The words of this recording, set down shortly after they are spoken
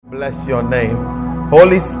Bless your name.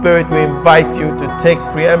 Holy Spirit, we invite you to take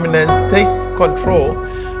preeminence, take control,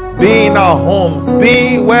 be in our homes,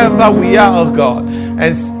 be wherever we are, oh God,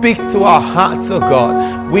 and speak to our hearts, oh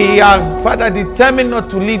God. We are, Father, determined not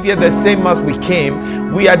to leave here the same as we came.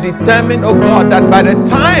 We are determined, oh God, that by the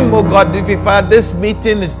time, oh God, if this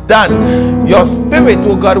meeting is done, your Spirit,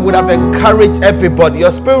 oh God, would have encouraged everybody.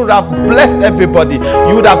 Your Spirit would have blessed everybody.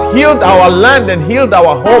 You would have healed our land and healed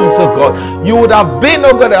our homes, oh God. You would have been,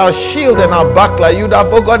 oh God, our shield and our buckler. You would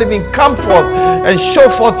have, oh God, even come forth and show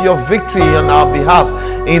forth your victory on our behalf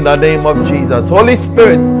in the name of Jesus. Holy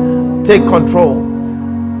Spirit, take control.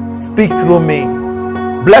 Speak through me.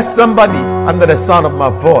 Bless somebody under the sound of my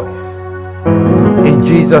voice. In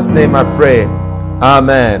Jesus' name I pray.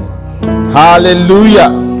 Amen. Hallelujah.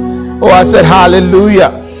 Oh, I said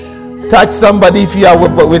hallelujah. Touch somebody if you are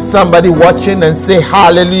with somebody watching and say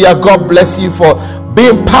hallelujah. God bless you for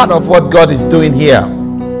being part of what God is doing here.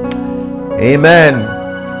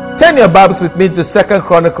 Amen. Turn your Bibles with me to 2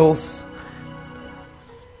 Chronicles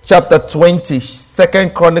chapter 20. 2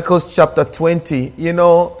 Chronicles chapter 20. You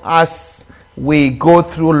know, as we go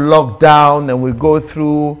through lockdown and we go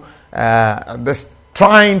through this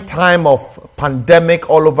trying time of pandemic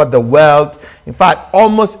all over the world. In fact,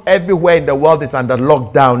 almost everywhere in the world is under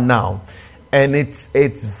lockdown now. And it's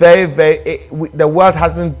very, the world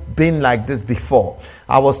hasn't been like this before.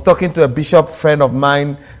 I was talking to a bishop friend of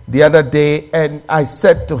mine the other day, and I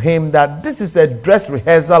said to him that this is a dress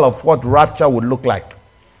rehearsal of what rapture would look like.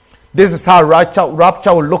 This is how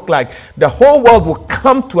rapture will look like. The whole world will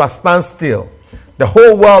come to a standstill. The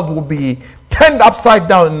whole world will be turned upside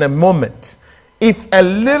down in a moment. If a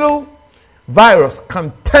little virus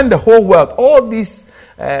can turn the whole world, all these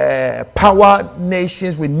power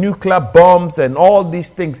nations with nuclear bombs and all these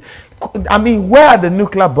things. I mean, where are the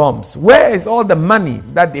nuclear bombs? Where is all the money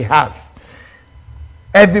that they have?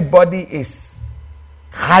 Everybody is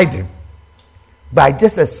hiding by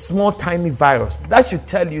just a small tiny virus. That should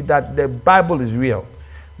tell you that the Bible is real.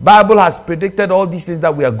 Bible has predicted all these things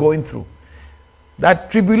that we are going through.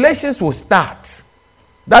 That tribulations will start.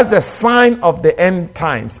 That's a sign of the end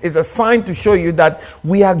times. It's a sign to show you that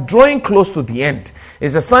we are drawing close to the end.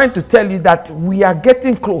 It's a sign to tell you that we are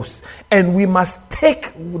getting close and we must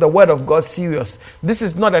take the word of God serious. This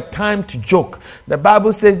is not a time to joke. The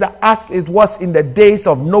Bible says that as it was in the days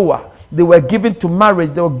of Noah, they were given to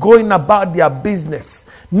marriage. They were going about their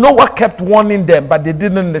business. Noah kept warning them, but they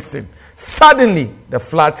didn't listen. Suddenly, the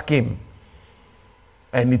floods came.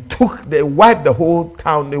 And they wiped the whole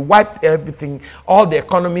town. They wiped everything, all the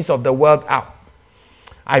economies of the world out.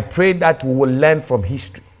 I pray that we will learn from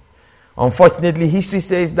history. Unfortunately, history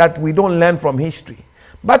says that we don't learn from history.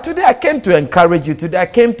 But today I came to encourage you. Today I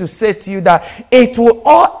came to say to you that it will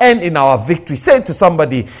all end in our victory. Say it to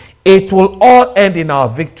somebody. It will all end in our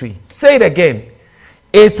victory. Say it again.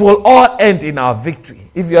 It will all end in our victory.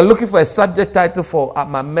 If you're looking for a subject title for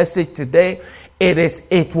my message today, it is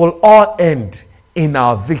 "It will all end in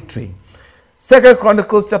our victory." 2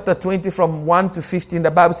 Chronicles chapter 20 from 1 to 15,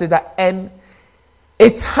 the Bible says that, and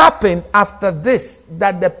it happened after this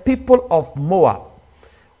that the people of Moab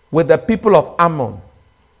with the people of Ammon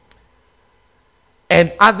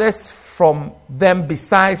and others from them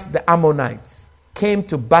besides the Ammonites came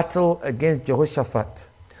to battle against Jehoshaphat.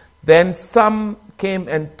 Then some came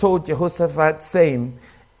and told Jehoshaphat, saying,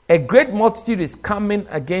 "A great multitude is coming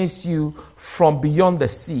against you from beyond the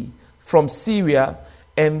sea, from Syria,"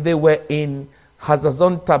 and they were in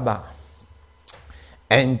Hazazon-Tabah.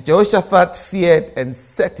 And Jehoshaphat feared and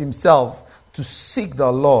set himself to seek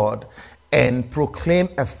the Lord and proclaim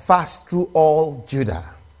a fast through all Judah.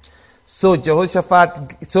 So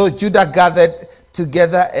Judah gathered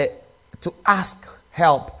together to ask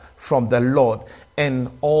help from the Lord, and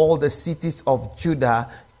all the cities of Judah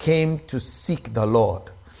came to seek the Lord.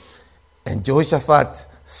 And Jehoshaphat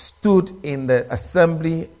stood in the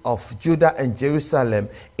assembly of Judah and Jerusalem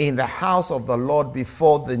in the house of the Lord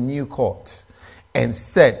before the new court, and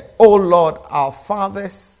said, O Lord our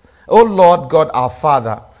fathers, O Lord God our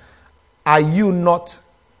Father, are you not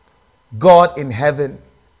God in heaven,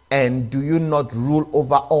 and do you not rule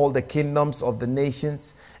over all the kingdoms of the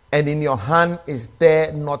nations? And in your hand is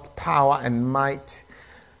there not power and might,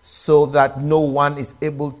 so that no one is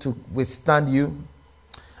able to withstand you?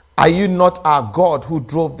 Are you not our God who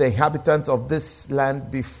drove the inhabitants of this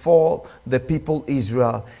land before the people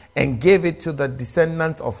Israel and gave it to the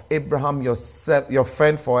descendants of Abraham, your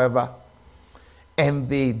friend forever? And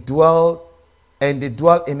they dwell in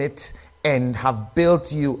it and have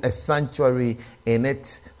built you a sanctuary in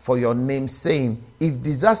it for your name, saying, if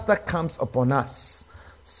disaster comes upon us,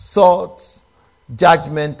 sword,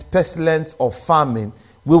 judgment, pestilence, or famine,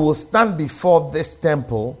 we will stand before this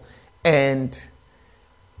temple and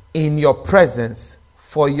in your presence,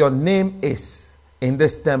 for your name is in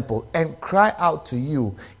this temple, and cry out to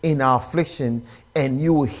you in our affliction, and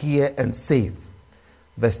you will hear and save.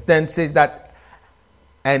 Verse 10 says that,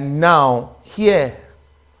 and now here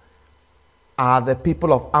are the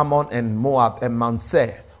people of Ammon and Moab and Mount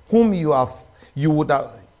Seir, whom you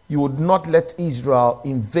would not let Israel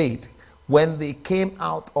invade when they came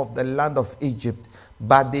out of the land of Egypt,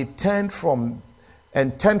 but they turned from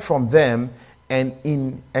them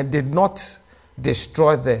and did not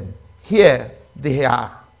destroy them. Here they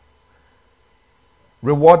are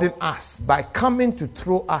rewarding us by coming to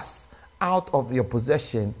throw us out of your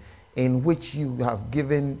possession, in which you have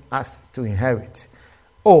given us to inherit.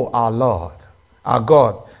 Oh, our Lord, our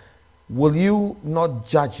God, will you not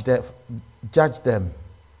judge them?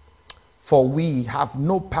 For we have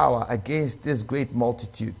no power against this great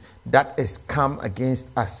multitude that is come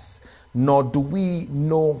against us, nor do we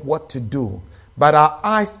know what to do, but our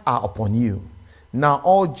eyes are upon you. Now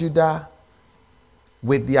all Judah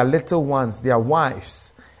with their little ones, their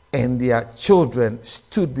wives, and their children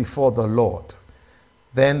stood before the Lord.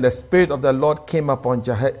 Then the Spirit of the Lord came upon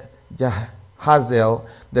Jahaziel,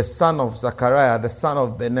 the son of Zechariah, the son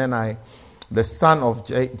of Benani, the son of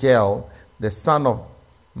Jael, the son of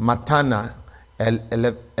Matana,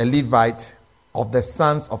 a Levite of the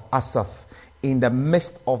sons of Asaph, in the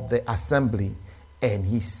midst of the assembly. And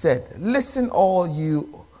he said, listen, all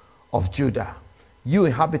you of Judah, you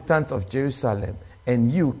inhabitants of Jerusalem,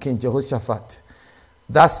 and you, King Jehoshaphat.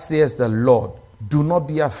 Thus says the Lord, do not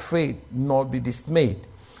be afraid, nor be dismayed,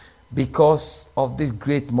 because of this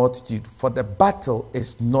great multitude, for the battle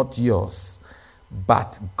is not yours,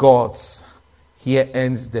 but God's. Here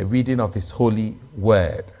ends the reading of his holy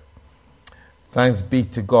word. Thanks be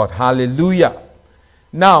to God. Hallelujah.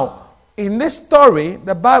 Now, in this story,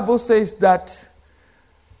 the Bible says that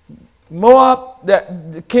Moab,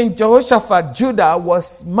 the King Jehoshaphat, Judah,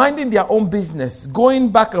 was minding their own business, going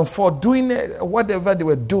back and forth, doing whatever they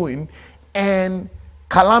were doing, and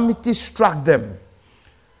calamity struck them.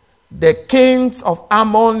 The kings of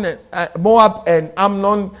Ammon, Moab and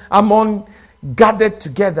Ammon gathered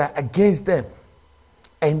together against them.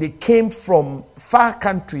 And they came from far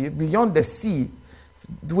country beyond the sea,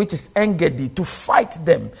 which is Engedi, to fight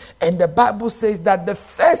them. And the Bible says that the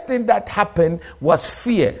first thing that happened was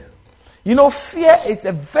fear. You know, fear is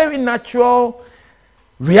a very natural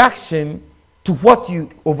reaction to what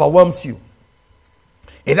overwhelms you.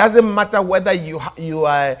 It doesn't matter whether you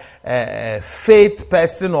are a faith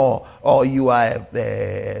person or you are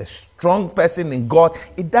a strong person in God.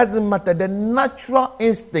 It doesn't matter. The natural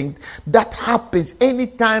instinct that happens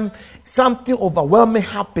anytime something overwhelming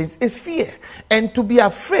happens is fear. And to be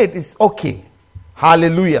afraid is okay.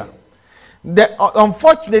 Hallelujah.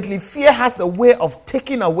 Unfortunately, fear has a way of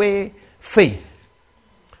taking away faith.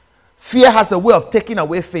 Fear has a way of taking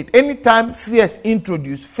away faith. Anytime fear is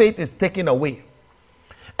introduced, faith is taken away.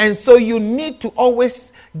 And so you need to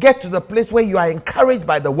always get to the place where you are encouraged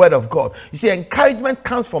by the word of God. You see, encouragement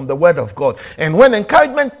comes from the word of God. And when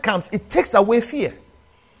encouragement comes, it takes away fear.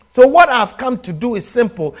 So what I've come to do is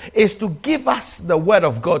simple, is to give us the word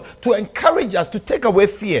of God, to encourage us, to take away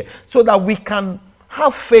fear, so that we can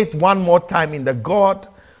have faith one more time in the God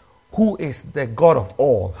who is the God of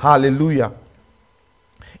all. Hallelujah.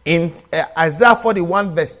 In Isaiah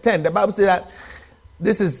 41 verse 10, the Bible says that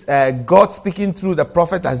this is God speaking through the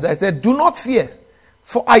prophet Isaiah. He said, do not fear,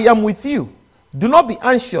 for I am with you. Do not be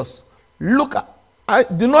anxious.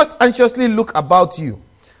 Do not anxiously look about you,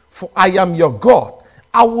 for I am your God.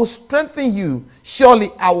 I will strengthen you. Surely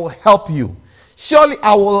I will help you. Surely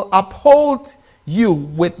I will uphold you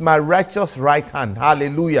with my righteous right hand.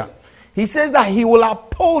 Hallelujah. He says that he will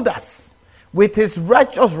uphold us with his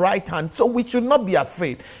righteous right hand, so we should not be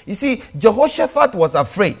afraid. You see, Jehoshaphat was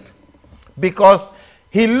afraid because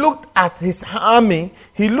he looked at his army,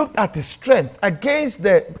 he looked at his strength against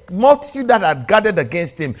the multitude that had gathered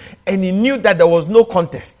against him, and he knew that there was no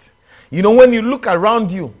contest. You know, when you look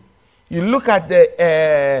around you, you look at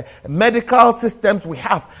the medical systems we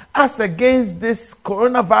have as against this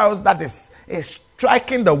coronavirus that is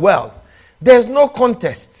striking the world, there's no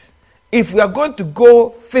contest. If we are going to go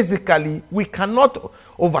physically, we cannot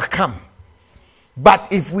overcome. But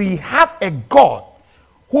if we have a God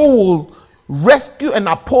who will rescue and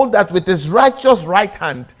uphold us with his righteous right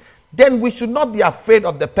hand, then we should not be afraid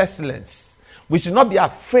of the pestilence. We should not be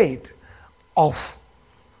afraid of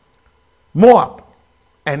Moab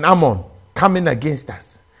and Ammon coming against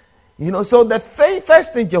us. You know, so the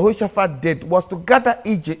first thing Jehoshaphat did was to gather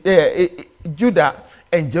Judah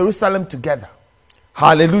and Jerusalem together.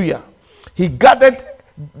 Hallelujah. He gathered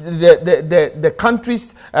the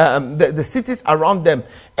countries, the cities around them,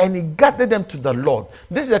 and he gathered them to the Lord.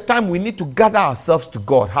 This is the time we need to gather ourselves to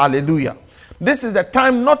God. Hallelujah. This is the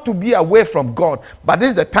time not to be away from God, but this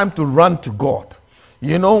is the time to run to God.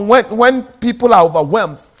 You know, when people are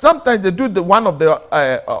overwhelmed, sometimes they do the one of the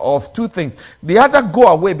of two things. They either go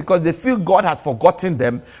away because they feel God has forgotten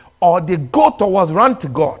them, or they go towards run to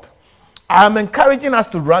God. I am encouraging us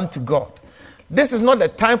to run to God. This is not the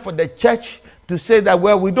time for the church to say that,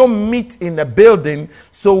 well, we don't meet in a building,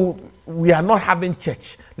 so we are not having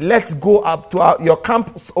church. Let's go up to your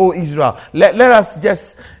campus, O Israel. Let us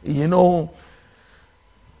just,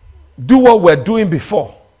 do what we're doing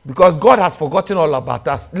before. Because God has forgotten all about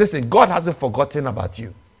us. Listen, God hasn't forgotten about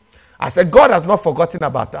you. I said, God has not forgotten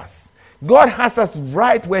about us. God has us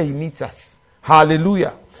right where he needs us.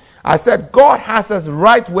 Hallelujah. I said, God has us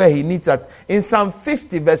right where he needs us. In Psalm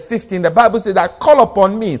 50, verse 15, the Bible says that, call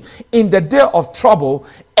upon me in the day of trouble,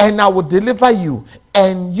 and I will deliver you,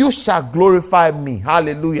 and you shall glorify me.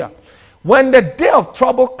 Hallelujah. When the day of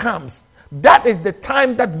trouble comes, that is the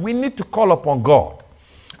time that we need to call upon God.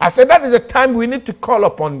 I said that is the time we need to call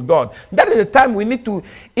upon God. That is the time we need to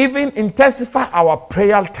even intensify our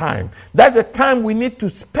prayer time. That's the time we need to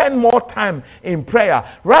spend more time in prayer.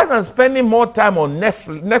 Rather than spending more time on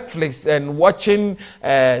Netflix and watching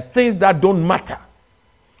things that don't matter.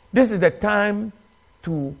 This is the time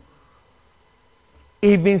to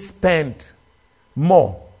even spend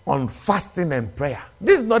more on fasting and prayer.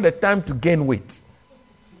 This is not the time to gain weight.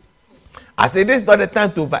 I said this is not the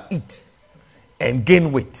time to overeat and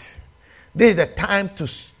gain weight. This is the time to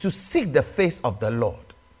seek the face of the Lord.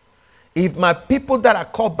 If my people that are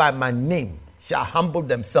called by my name shall humble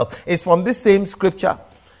themselves. It's from this same scripture.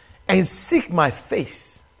 And seek my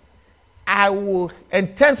face. I will,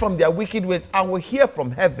 and turn from their wicked ways. I will hear from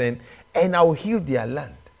heaven and I will heal their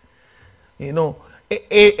land. You know,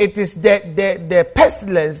 it is the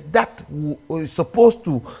pestilence that is supposed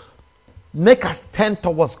to make us turn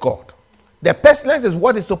towards God. The pestilence is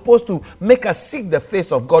what is supposed to make us seek the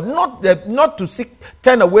face of God. Not to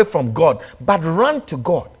turn away from God, but run to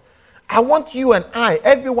God. I want you and I,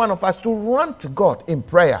 every one of us, to run to God in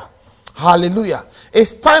prayer. Hallelujah.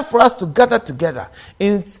 It's time for us to gather together.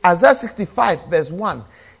 In Isaiah 65 verse 1,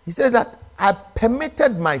 he says that I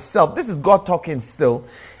permitted myself, this is God talking still,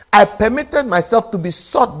 I permitted myself to be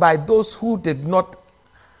sought by those who did not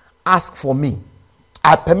ask for me.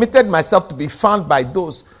 I permitted myself to be found by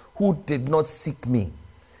those who did not seek me.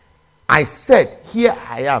 I said, here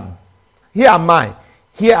I am. Here am I.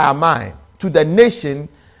 Here am I to the nation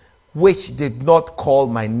which did not call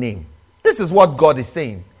my name. This is what God is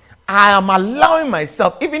saying. I am allowing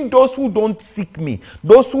myself, even those who don't seek me,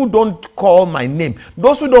 those who don't call my name,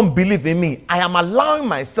 those who don't believe in me, I am allowing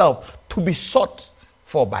myself to be sought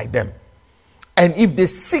for by them. And if they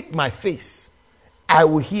seek my face, I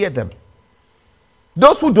will hear them.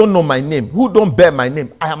 Those who don't know my name, who don't bear my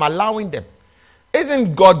name, I am allowing them.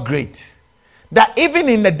 Isn't God great? That even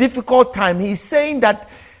in a difficult time, he's saying that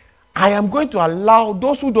I am going to allow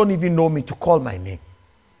those who don't even know me to call my name.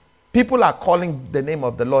 People are calling the name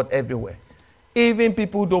of the Lord everywhere. Even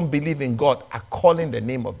people who don't believe in God are calling the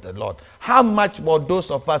name of the Lord. How much more those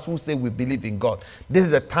of us who say we believe in God? This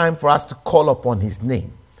is the time for us to call upon his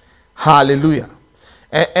name. Hallelujah.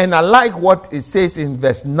 And I like what it says in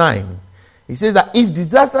verse 9. He says that if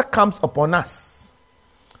disaster comes upon us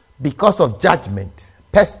because of judgment,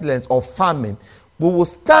 pestilence, or famine, we will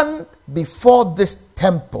stand before this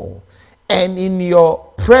temple and in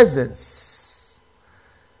your presence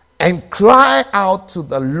and cry out to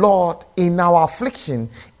the Lord in our affliction,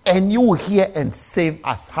 and you will hear and save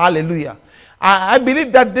us. Hallelujah. I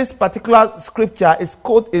believe that this particular scripture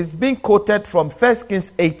is being quoted from 1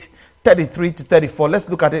 Kings 8, 33 to 34. Let's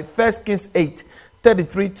look at it. 1 Kings 8,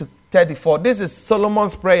 33 to 34. This is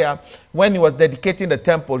Solomon's prayer when he was dedicating the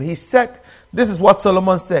temple. He said, this is what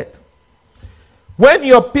Solomon said. When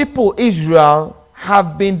your people Israel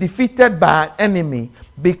have been defeated by an enemy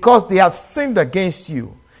because they have sinned against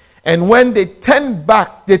you, and when they turn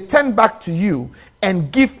back to you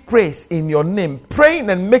and give praise in your name,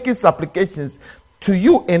 praying and making supplications to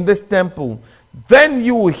you in this temple, then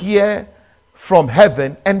you will hear from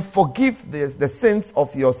heaven and forgive the sins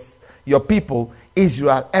of your people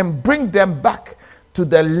Israel and bring them back to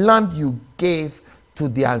the land you gave to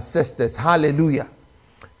their ancestors. Hallelujah.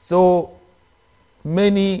 So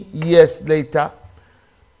many years later,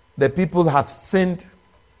 the people have sinned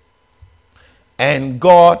and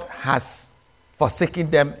God has forsaken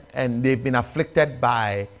them, and they've been afflicted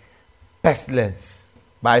by pestilence,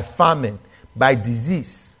 by famine, by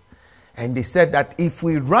disease. And they said that if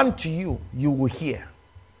we run to you, you will hear.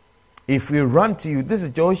 if we run to you. This is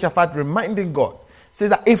Jehoshaphat reminding God. Says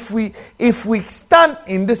that if we stand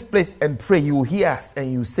in this place and pray, you will hear us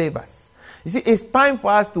and you will save us. You see, it's time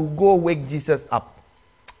for us to go wake Jesus up.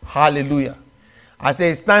 Hallelujah. I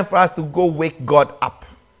say it's time for us to go wake God up.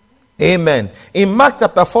 Amen. In Mark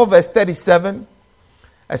chapter 4 verse 37,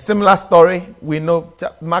 a similar story. We know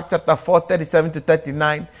Mark chapter 4, 37 to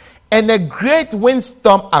 39. And a great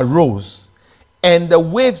windstorm arose, and the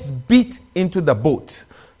waves beat into the boat.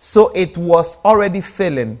 So it was already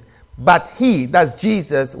filling. But he, that's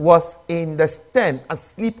Jesus, was in the stern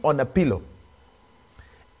asleep on a pillow.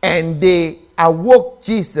 And they awoke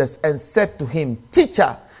Jesus and said to him,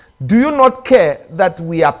 Teacher, do you not care that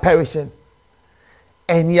we are perishing?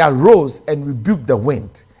 And he arose and rebuked the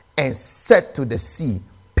wind and said to the sea,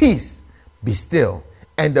 Peace, be still.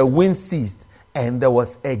 And the wind ceased, and there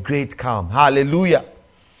was a great calm. Hallelujah.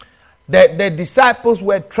 The disciples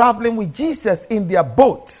were traveling with Jesus in their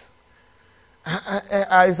boat.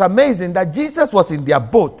 It's amazing that Jesus was in their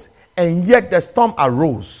boat, and yet the storm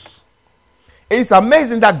arose. It's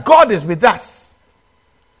amazing that God is with us,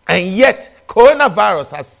 and yet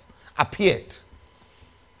coronavirus has appeared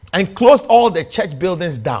and closed all the church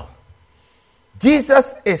buildings down.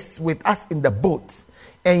 Jesus is with us in the boat,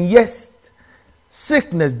 and yes,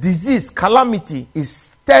 sickness, disease, calamity is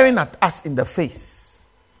staring at us in the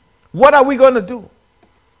face. What are we going to do?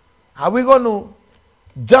 Are we going to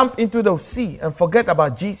jump into the sea and forget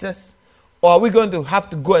about Jesus? Or are we going to have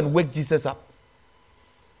to go and wake Jesus up?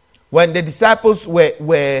 When the disciples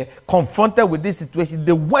were confronted with this situation,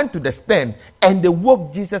 they went to the stern and they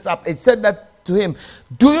woke Jesus up. It said that to him,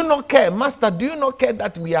 do you not care, Master, do you not care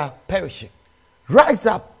that we are perishing? Rise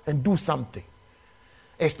up and do something.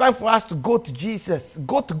 It's time for us to go to Jesus,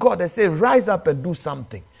 go to God and say, rise up and do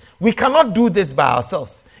something. We cannot do this by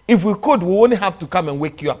ourselves. If we could, we only have to come and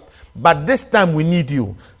wake you up. But this time we need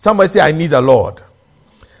you. Somebody say, I need the Lord.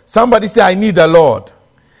 Somebody say, I need the Lord.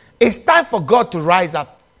 It's time for God to rise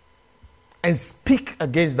up and speak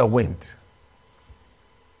against the wind.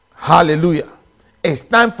 Hallelujah. It's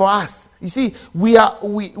time for us. You see, we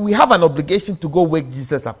have an obligation to go wake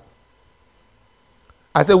Jesus up.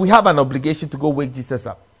 I said we have an obligation to go wake Jesus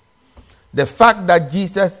up. The fact that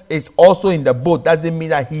Jesus is also in the boat doesn't mean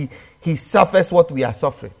that he suffers what we are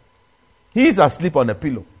suffering. He is asleep on a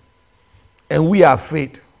pillow. And we are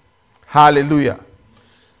afraid. Hallelujah.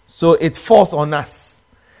 So it falls on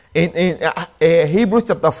us. In Hebrews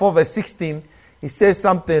chapter 4 verse 16, it says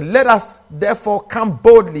something. Let us therefore come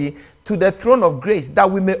boldly to the throne of grace, that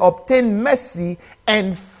we may obtain mercy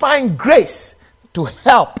and find grace to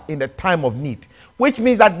help in the time of need. Which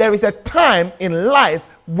means that there is a time in life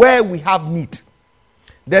where we have need.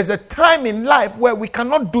 There's a time in life where we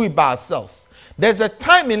cannot do it by ourselves. There's a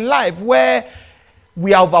time in life where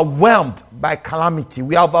we are overwhelmed by calamity.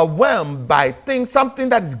 We are overwhelmed by things, something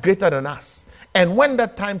that is greater than us. And when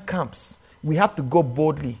that time comes, we have to go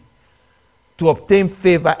boldly to obtain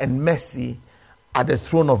favor and mercy at the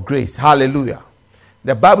throne of grace. Hallelujah.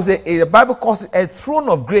 The Bible calls it a throne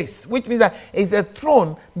of grace, which means that it's a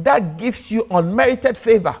throne that gives you unmerited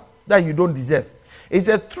favor that you don't deserve. It's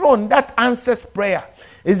a throne that answers prayer.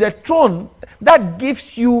 It's a throne that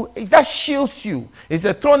gives you, that shields you. It's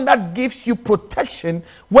a throne that gives you protection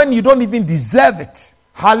when you don't even deserve it.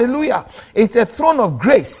 Hallelujah. It's a throne of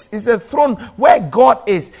grace. It's a throne where God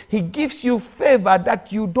is. He gives you favor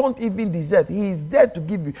that you don't even deserve. He is there to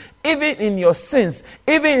give you. Even in your sins,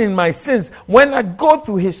 even in my sins, when I go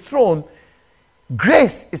through his throne,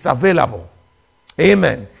 grace is available.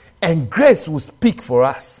 Amen. And grace will speak for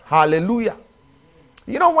us. Hallelujah.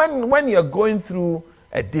 You know, when you're going through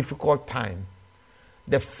a difficult time,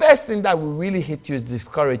 the first thing that will really hit you is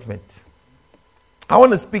discouragement. I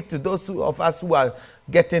want to speak to those of us who are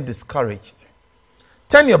getting discouraged.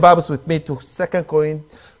 Turn your Bibles with me to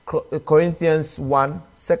 2 Corinthians 1.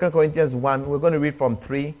 2 Corinthians 1. We're going to read from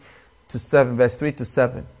 3 to 7, verse 3 to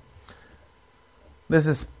 7. This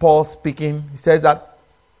is Paul speaking. He says that,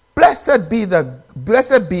 Blessed be the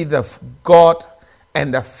God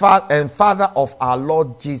and the Father of our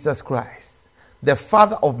Lord Jesus Christ, the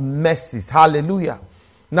Father of mercies. Hallelujah.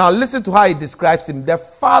 Now listen to how he describes him. The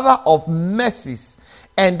Father of mercies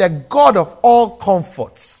and the God of all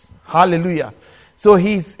comforts. Hallelujah. So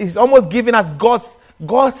he's almost giving us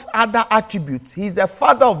God's other attributes. He's the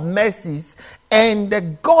Father of mercies and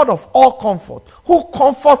the God of all comfort, who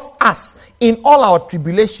comforts us in all our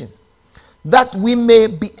tribulation, that we may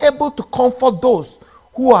be able to comfort those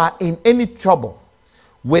who are in any trouble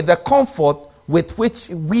with the comfort with which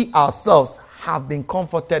we ourselves have been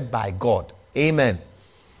comforted by God. Amen.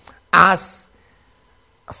 As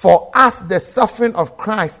for us, the suffering of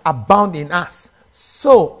Christ abound in us,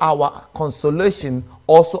 so our consolation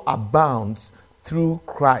also abounds through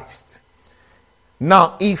Christ.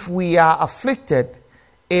 Now, if we are afflicted,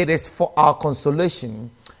 it is for our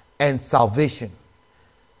consolation and salvation,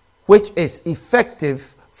 which is effective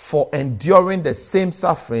for enduring the same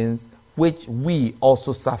sufferings which we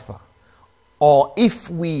also suffer. Or if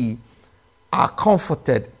we are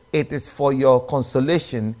comforted, it is for your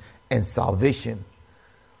consolation and salvation.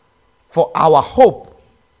 For our hope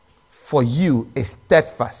for you is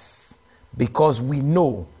steadfast, because we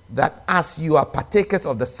know that as you are partakers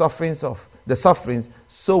of the sufferings,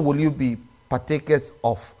 so will you be partakers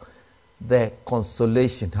of the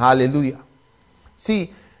consolation. Hallelujah.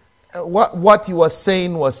 See, what he was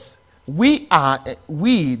saying was, we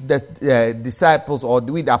the disciples, or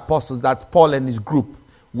we the apostles, that Paul and his group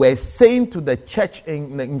were saying to the church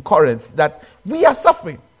in Corinth that we are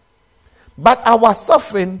suffering. But our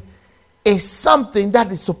suffering is something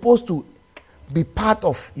that is supposed to be part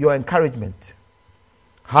of your encouragement.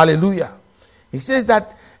 Hallelujah. He says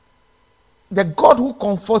that the God who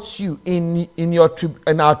comforts you in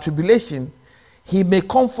our tribulation, he may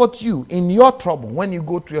comfort you in your trouble when you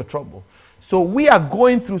go through your trouble. So we are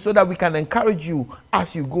going through so that we can encourage you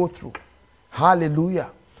as you go through.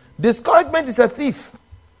 Hallelujah. Discouragement is a thief.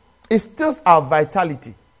 It steals our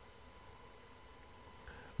vitality.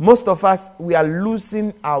 Most of us, we are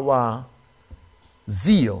losing our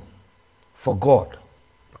zeal for God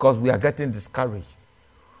because we are getting discouraged.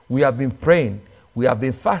 We have been praying. We have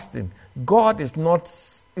been fasting. God is not,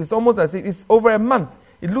 it's almost as if it's over a month.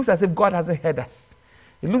 It looks as if God hasn't heard us.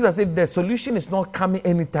 It looks as if the solution is not coming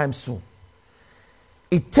anytime soon.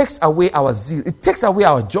 It takes away our zeal. It takes away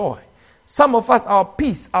our joy. Some of us, our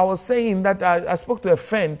peace. I was saying that I spoke to a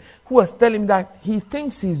friend who was telling me that he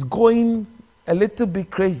thinks he's going a little bit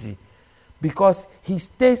crazy because he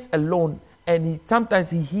stays alone, and sometimes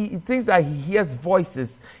he thinks that he hears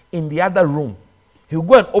voices in the other room. He'll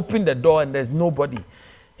go and open the door and there's nobody.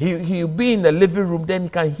 He'll be in the living room, then he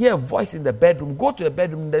can hear a voice in the bedroom. Go to the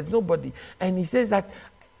bedroom, there's nobody. And he says that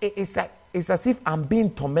it's as if I'm being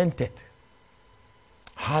tormented.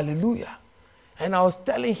 Hallelujah. And I was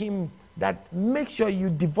telling him that make sure you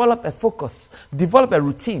develop a focus, develop a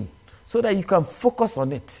routine so that you can focus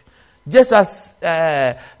on it. Just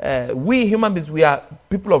as we human beings, we are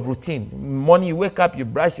people of routine. Morning you wake up, you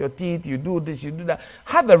brush your teeth, you do this, you do that.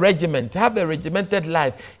 Have a regiment, have a regimented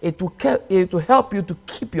life. It will help you to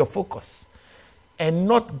keep your focus and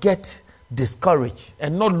not get discouraged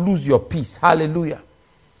and not lose your peace. Hallelujah.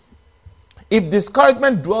 If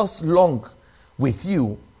discouragement dwells long with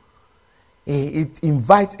you, it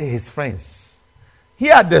invites his friends.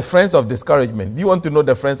 Here are the friends of discouragement. Do you want to know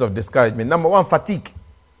the friends of discouragement? Number one, fatigue.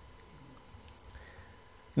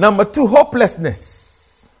 Number two,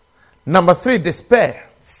 hopelessness. Number three, despair,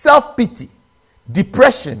 self-pity,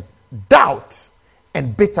 depression, doubt,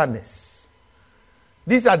 and bitterness.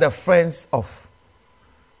 These are the friends of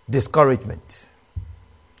discouragement.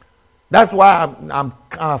 That's why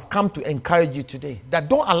I've come to encourage you today that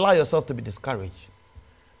don't allow yourself to be discouraged.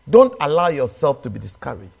 Don't allow yourself to be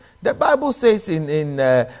discouraged. The Bible says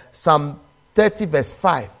in Psalm 30 verse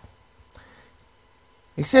 5,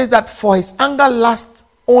 it says that for his anger lasts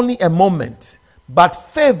only a moment, but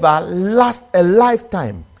favor lasts a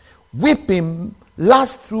lifetime. Weeping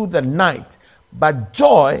lasts through the night, but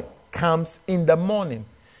joy comes in the morning.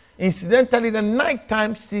 Incidentally, the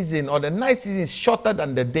nighttime season or the night season is shorter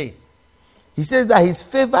than the day. He says that his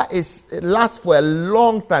favor lasts for a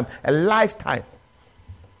long time, a lifetime.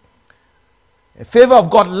 The favor of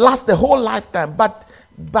God lasts the whole lifetime,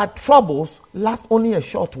 but troubles last only a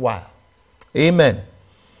short while. Amen.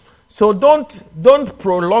 So don't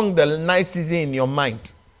prolong the night season in your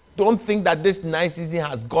mind. Don't think that this night season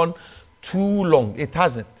has gone too long. It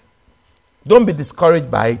hasn't. Don't be discouraged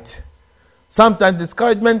by it. Sometimes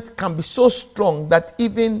discouragement can be so strong that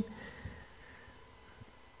even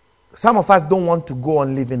some of us don't want to go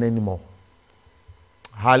on living anymore.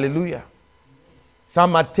 Hallelujah.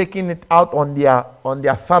 Some are taking it out on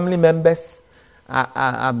their family members.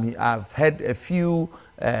 I've had a few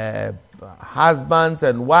husbands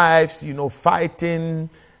and wives, fighting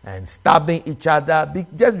and stabbing each other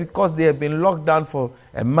just because they have been locked down for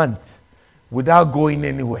a month without going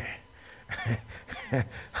anywhere.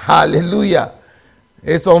 Hallelujah.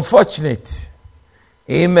 It's unfortunate.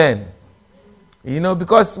 Amen.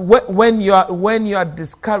 Because when you are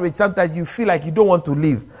discouraged, sometimes you feel like you don't want to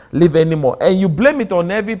live anymore, and you blame it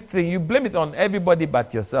on everything. You blame it on everybody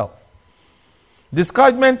but yourself.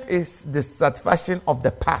 Discouragement is dissatisfaction of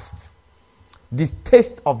the past,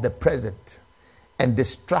 distaste of the present, and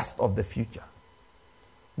distrust of the future.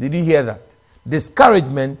 Did you hear that?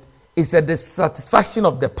 Discouragement is a dissatisfaction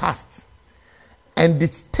of the past and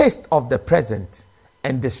distaste of the present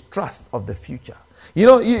and distrust of the future. You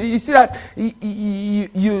know, you see that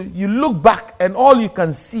you look back and all you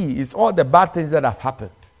can see is all the bad things that have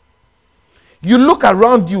happened. You look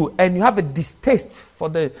around you and you have a distaste for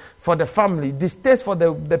the family, distaste for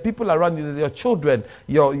the people around you, your children,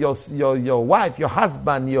 your wife, your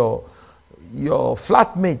husband, your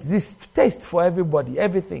flatmates, distaste for everybody,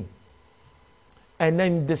 everything. And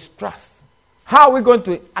then distrust. How are we going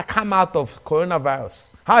to come out of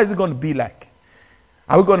coronavirus? How is it going to be like?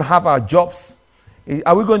 Are we going to have our jobs?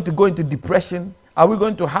 Are we going to go into depression? Are we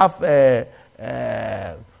going to have the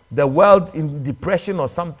world in depression or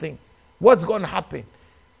something? What's going to happen?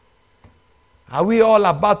 Are we all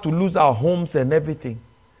about to lose our homes and everything?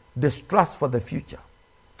 Distrust for the future.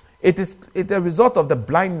 It's a result of the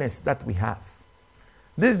blindness that we have.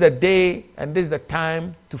 This is the day and this is the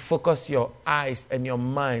time to focus your eyes and your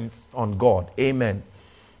minds on God. Amen.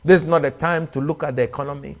 This is not the time to look at the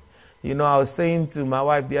economy. You know, I was saying to my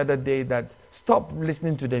wife the other day that stop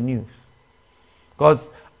listening to the news.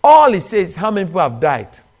 Because all it says is how many people have died.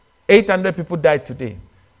 800 people died today.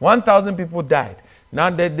 1,000 people died. Now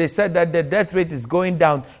they said that the death rate is going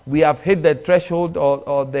down. We have hit the threshold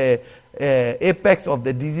or the apex of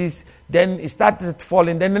the disease. Then it started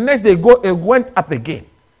falling. Then the next day it went up again.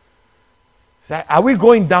 So are we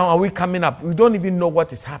going down? Are we coming up? We don't even know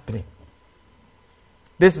what is happening.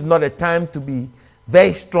 This is not a time to be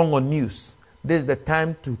very strong on news. This is the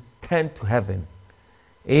time to turn to heaven.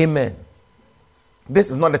 Amen.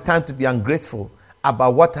 This is not the time to be ungrateful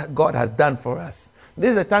about what God has done for us.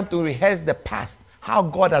 This is the time to rehearse the past, how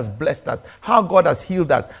God has blessed us, how God has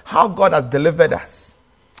healed us, how God has delivered us.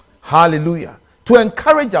 Hallelujah. To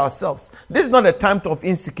encourage ourselves. This is not a time of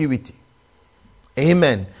insecurity.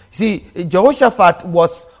 Amen. See, Jehoshaphat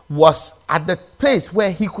was at the place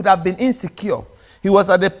where he could have been insecure. He was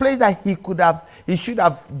at the place that he should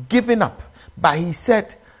have given up. But he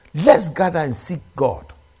said, let's gather and seek God.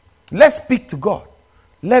 Let's speak to God.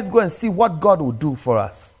 Let's go and see what God will do for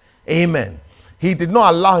us. Amen. He did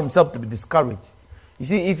not allow himself to be discouraged. You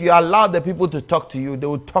see, if you allow the people to talk to you, they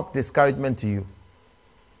will talk discouragement to you.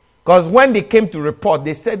 Because when they came to report,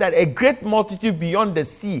 they said that a great multitude beyond the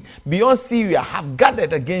sea, beyond Syria, have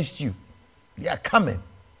gathered against you. They are coming.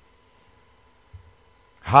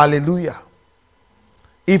 Hallelujah.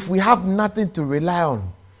 If we have nothing to rely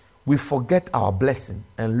on, we forget our blessing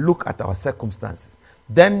and look at our circumstances.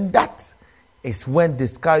 Then that is when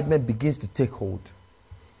discouragement begins to take hold.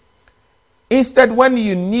 Instead, what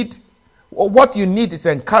you need is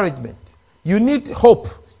encouragement. You need hope.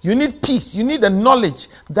 You need peace. You need the knowledge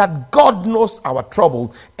that God knows our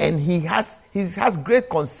trouble and He has great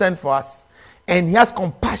concern for us and He has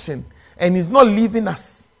compassion and He's not leaving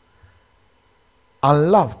us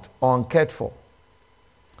unloved or uncared for.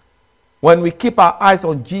 When we keep our eyes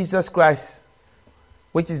on Jesus Christ,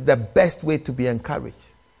 which is the best way to be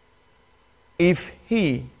encouraged, if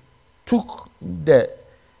He took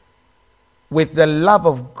with the love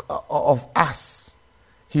of us,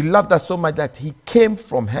 He loved us so much that He came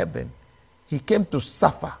from heaven. He came to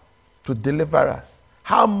suffer, to deliver us.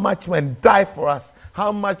 How much when die for us,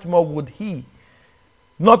 how much more would He,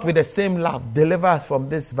 not with the same love, deliver us from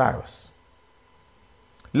this virus?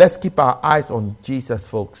 Let's keep our eyes on Jesus,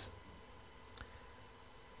 folks.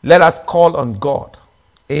 Let us call on God.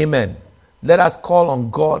 Amen. Let us call on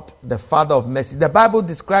God, the Father of mercy. The Bible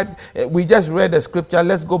describes, we just read the scripture.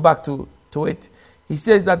 Let's go back to it. He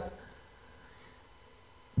says that,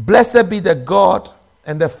 blessed be the God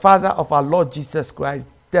and the Father of our Lord Jesus Christ,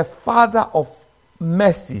 the Father of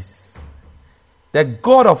mercies, the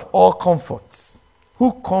God of all comforts,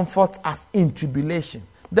 who comforts us in tribulation.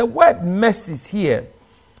 The word mercies here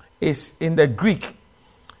is in the Greek,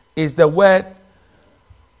 is the word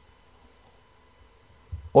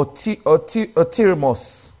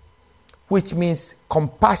otirimos, which means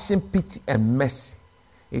compassion, pity, and mercy.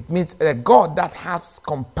 It means a God that has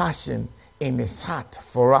compassion in His heart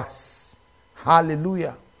for us.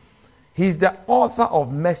 Hallelujah. He's the author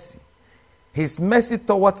of mercy. His mercy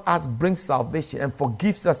towards us brings salvation and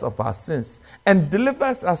forgives us of our sins and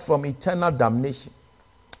delivers us from eternal damnation.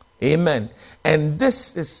 Amen. And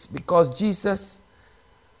this is because Jesus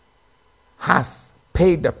has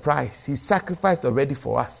paid the price. He sacrificed already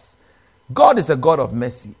for us. God is a God of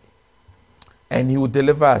mercy, and He will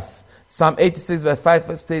deliver us. Psalm 86 verse 5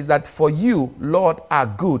 says that, for you, Lord, are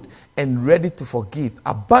good and ready to forgive,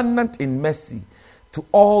 abundant in mercy to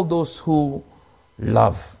all those who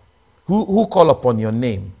love, who call upon your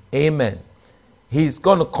name. Amen. He's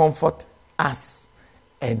going to comfort us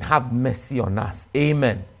and have mercy on us.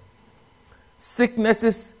 Amen.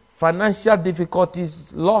 Sicknesses financial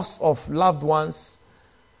difficulties, loss of loved ones,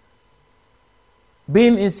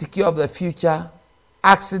 being insecure of the future,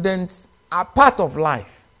 accidents are part of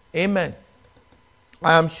life. Amen.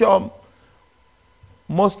 I am sure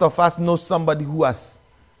most of us know somebody who has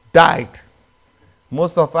died.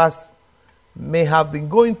 Most of us may have been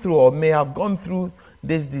going through or may have gone through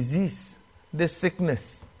this disease, this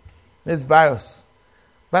sickness, this virus.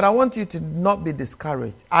 But I want you to not be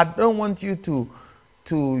discouraged. I don't want you to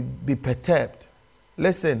be perturbed.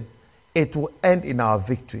 Listen, it will end in our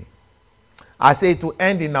victory. I say it will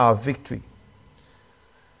end in our victory.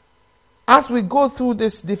 As we go through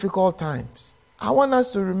these difficult times, I want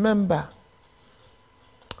us to remember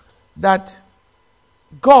that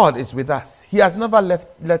God is with us. He has never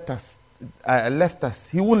left us.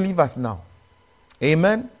 He won't leave us now.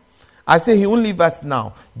 Amen. I say he won't leave us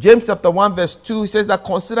now. James chapter 1 verse 2 says that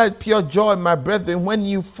consider it pure joy, my brethren, when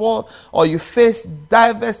you fall or you face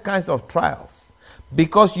diverse kinds of trials,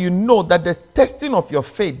 because you know that the testing of your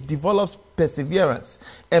faith develops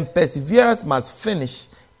perseverance, and perseverance must finish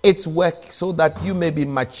its work so that you may be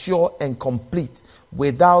mature and complete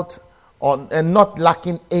without and not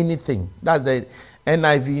lacking anything. That's the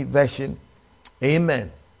NIV version.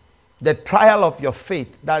 Amen. The trial of your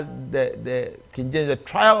faith, that's the King James, the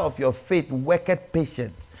trial of your faith worketh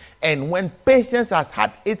patience. And when patience has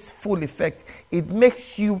had its full effect, it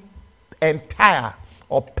makes you entire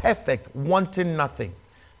or perfect, wanting nothing.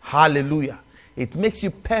 Hallelujah. It makes you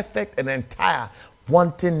perfect and entire,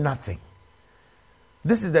 wanting nothing.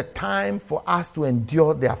 This is the time for us to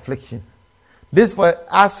endure the affliction. This is for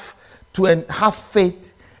us to have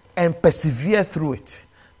faith and persevere through it.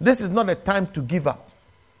 This is not a time to give up.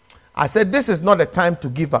 I said this is not a time to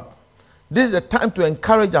give up. This is a time to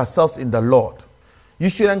encourage ourselves in the Lord. You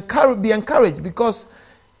should be encouraged because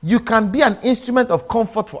you can be an instrument of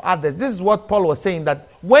comfort for others. This is what Paul was saying, that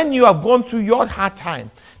when you have gone through your hard time,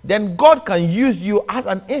 then God can use you as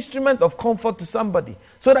an instrument of comfort to somebody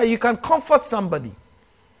so that you can comfort somebody.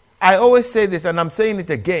 I always say this and I'm saying it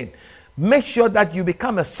again. Make sure that you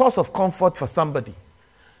become a source of comfort for somebody.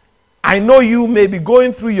 I know you may be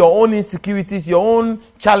going through your own insecurities, your own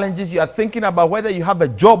challenges. You are thinking about whether you have a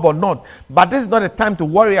job or not. But this is not a time to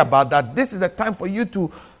worry about that. This is a time for you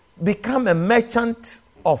to become a merchant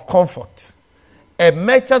of comfort, a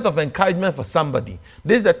merchant of encouragement for somebody.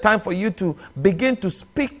 This is a time for you to begin to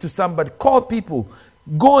speak to somebody, call people,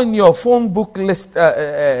 go in your phone book list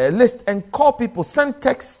and call people, send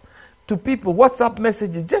texts to people, WhatsApp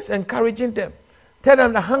messages, just encouraging them. Tell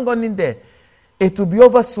them to hang on in there. It will be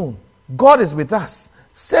over soon. God is with us.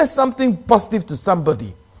 Say something positive to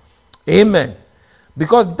somebody. Amen.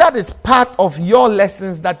 Because that is part of your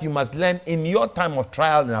lessons that you must learn in your time of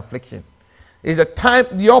trial and affliction. It's a time,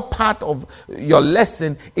 your part of your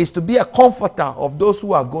lesson is to be a comforter of those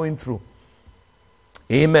who are going through.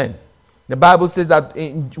 Amen. The Bible says that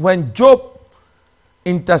when Job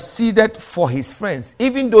interceded for his friends,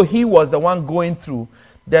 even though he was the one going through,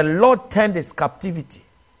 the Lord turned his captivity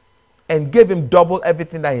and gave him double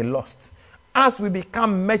everything that he lost. As we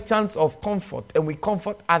become merchants of comfort and we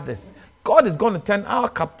comfort others, God is going to turn our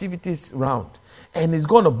captivities around and he's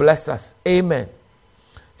going to bless us. Amen.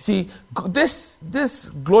 See, this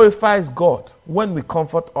glorifies God when we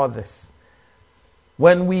comfort others.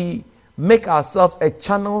 When we make ourselves a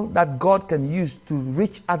channel that God can use to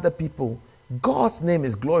reach other people, God's name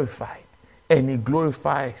is glorified and he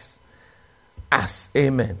glorifies us.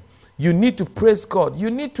 Amen. You need to praise God. You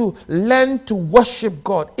need to learn to worship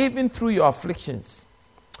God even through your afflictions.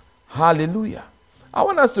 Hallelujah. I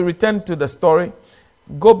want us to return to the story.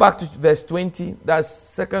 Go back to verse 20.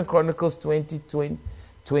 That's 2 Chronicles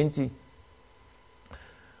 20.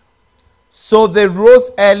 So they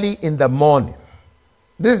rose early in the morning.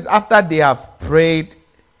 This is after they have prayed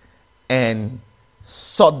and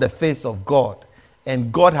sought the face of God.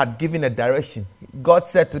 And God had given a direction. God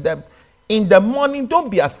said to them, in the morning, don't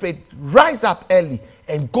be afraid. Rise up early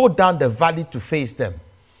and go down the valley to face them.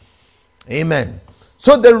 Amen.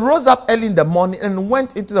 So they rose up early in the morning and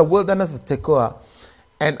went into the wilderness of Tekoa.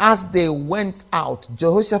 And as they went out,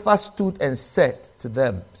 Jehoshaphat stood and said to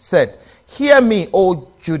them, hear me, O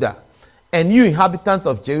Judah, and you inhabitants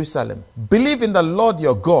of Jerusalem. Believe in the Lord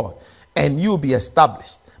your God, and you will be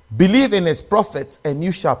established. Believe in his prophets, and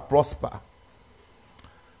you shall prosper.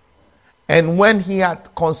 And when he had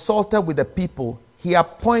consulted with the people, he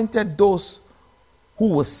appointed those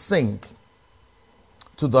who would sing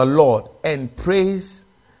to the Lord and praise,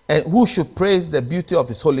 and who should praise the beauty of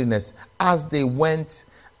his holiness as they went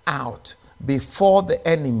out before the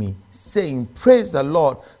enemy, saying, praise the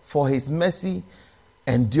Lord, for his mercy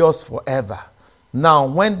endures forever. Now,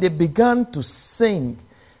 when they began to sing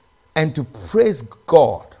and to praise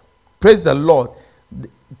God. Praise the Lord.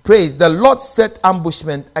 Praise the Lord set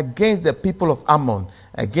ambushment against the people of Ammon,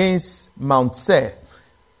 against Mount Seir,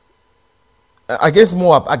 against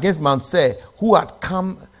Moab, against Mount Seir, who had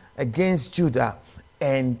come against Judah,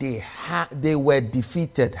 and they were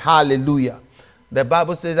defeated. Hallelujah. The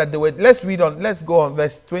Bible says that they were. Let's go on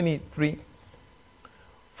verse 23.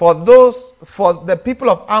 For the people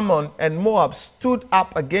of Ammon and Moab stood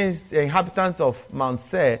up against the inhabitants of Mount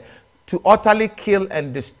Seir to utterly kill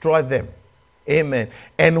and destroy them. Amen.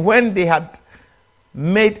 And when they had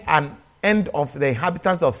made an end of the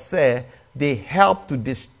inhabitants of Seir, they helped to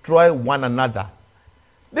destroy one another.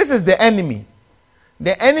 This is the enemy.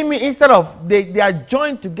 The enemy, instead of, they are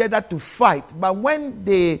joined together to fight. But when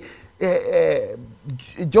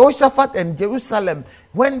Jehoshaphat and Jerusalem,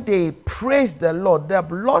 when they praised the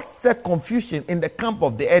Lord set confusion in the camp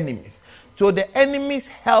of the enemies. So the enemies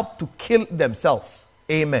helped to kill themselves.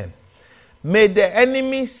 Amen. May the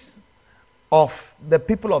enemies of the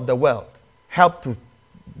people of the world help to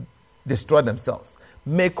destroy themselves.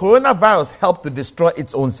 May coronavirus help to destroy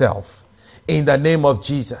its own self. In the name of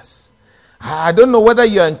Jesus. I don't know whether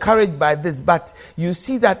you're encouraged by this, but you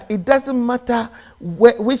see that it doesn't matter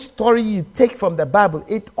which story you take from the Bible.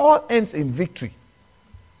 It all ends in victory.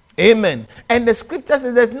 Amen. And the scripture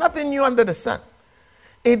says there's nothing new under the sun.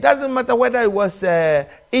 It doesn't matter whether it was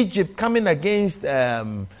Egypt coming against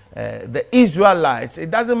the Israelites. It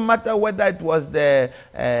doesn't matter whether it was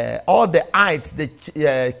all the ites,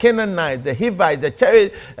 the Canaanites, the Hivites,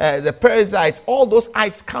 the Perizzites, all those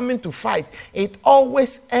ites coming to fight. It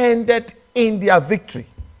always ended in their victory.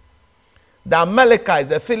 The Amalekites,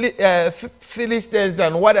 the Philistines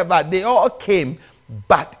and whatever, they all came,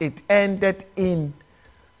 but it ended in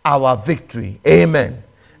our victory. Amen.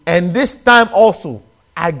 And this time also,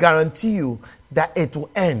 I guarantee you that it will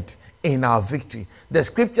end in our victory. The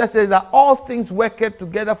scripture says that all things work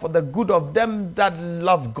together for the good of them that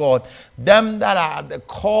love God, them that are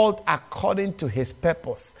called according to his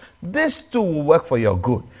purpose. This too will work for your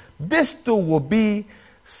good. This too will be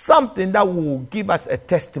something that will give us a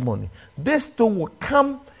testimony. This too will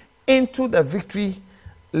come into the victory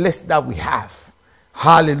list that we have.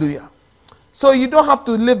 Hallelujah. So you don't have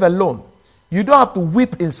to live alone. You don't have to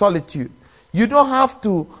weep in solitude. You don't have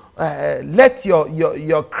to let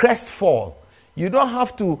your crest fall. You don't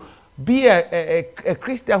have to be a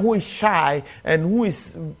Christian who is shy and who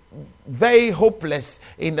is very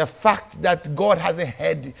hopeless in the fact that God hasn't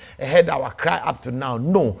heard our cry up to now.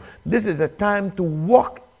 No, this is the time to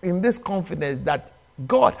walk in this confidence that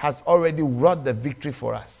God has already wrought the victory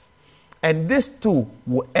for us. And this too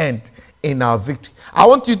will end in our victory. I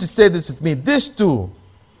want you to say this with me. This too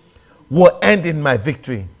will end in my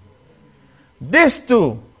victory. This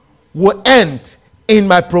too will end in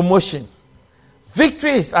my promotion.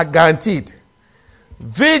 Victory is guaranteed.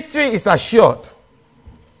 Victory is assured.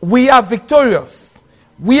 We are victorious.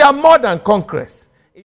 We are more than conquerors.